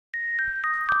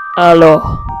Hello,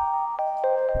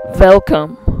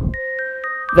 welcome,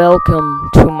 welcome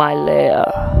to my lair.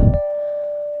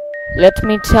 Let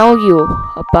me tell you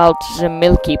about the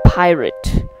Milky Pirate.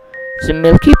 The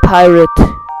Milky Pirate,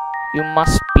 you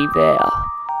must beware.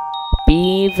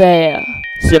 Beware,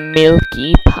 the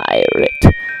Milky Pirate.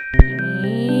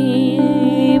 Beware,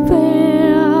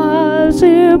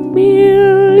 the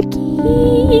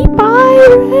Milky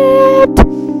Pirate.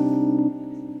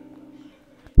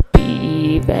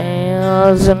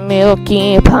 Beware the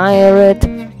Milky Pirate.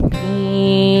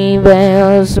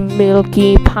 Beware the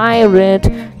Milky Pirate.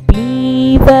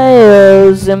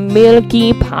 Beware the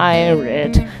Milky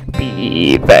Pirate.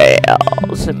 Beware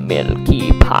the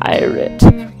Milky Pirate.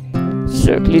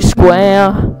 Circle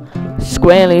square,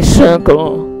 squarely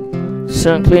circle.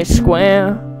 Circle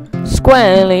square,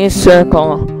 squarely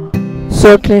circle.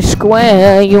 Circle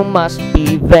square, you must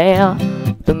beware.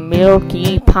 The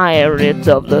Milky Pirate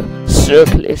of the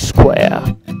Circle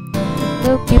Square.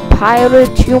 Milky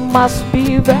Pirate, you must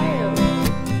beware.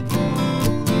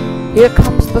 Here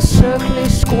comes the Circle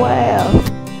Square.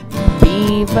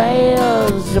 Beware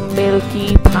the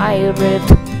Milky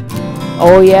Pirate.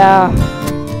 Oh yeah,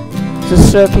 the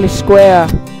Circle Square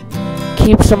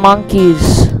keeps the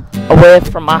monkeys away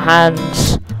from my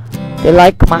hands. They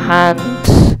like my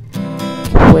hands.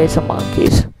 Keep away the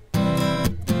monkeys.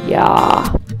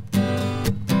 Yeah.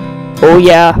 Oh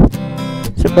yeah.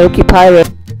 The Milky Pirate.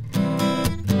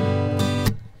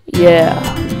 Yeah.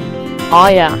 Oh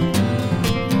yeah.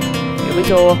 Here we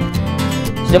go.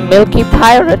 The Milky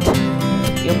Pirate.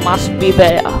 You must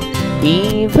beware.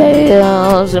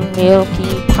 Beware the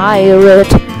Milky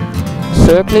Pirate.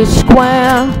 Circle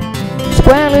square.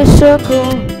 Squarely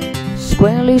circle.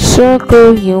 Squarely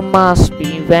circle. You must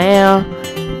beware.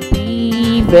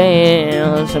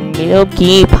 Beware the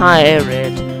Milky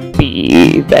Pirate.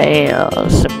 Beware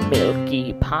the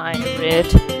Milky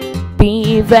Pirate.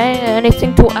 Beware.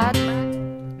 Anything to add?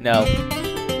 No.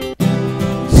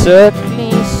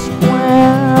 Circle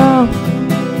square.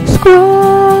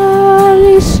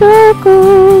 Squarely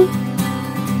circle.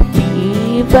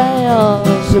 Beware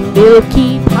the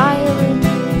Milky Pirate.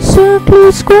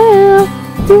 Circle square.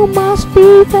 You must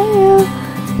beware.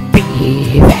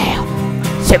 Beware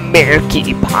the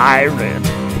Milky Pirate.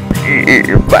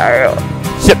 Beware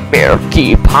the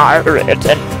Milky Pirate.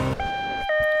 And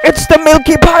it's the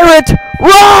Milky Pirate!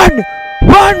 Run!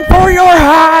 Run for your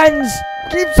hands!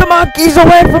 Keep the monkeys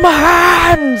away from my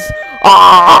hands!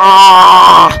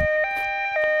 Ah!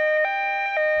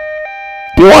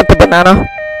 Do you want the banana?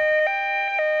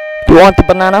 Do you want the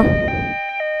banana?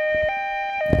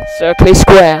 Circle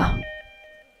square.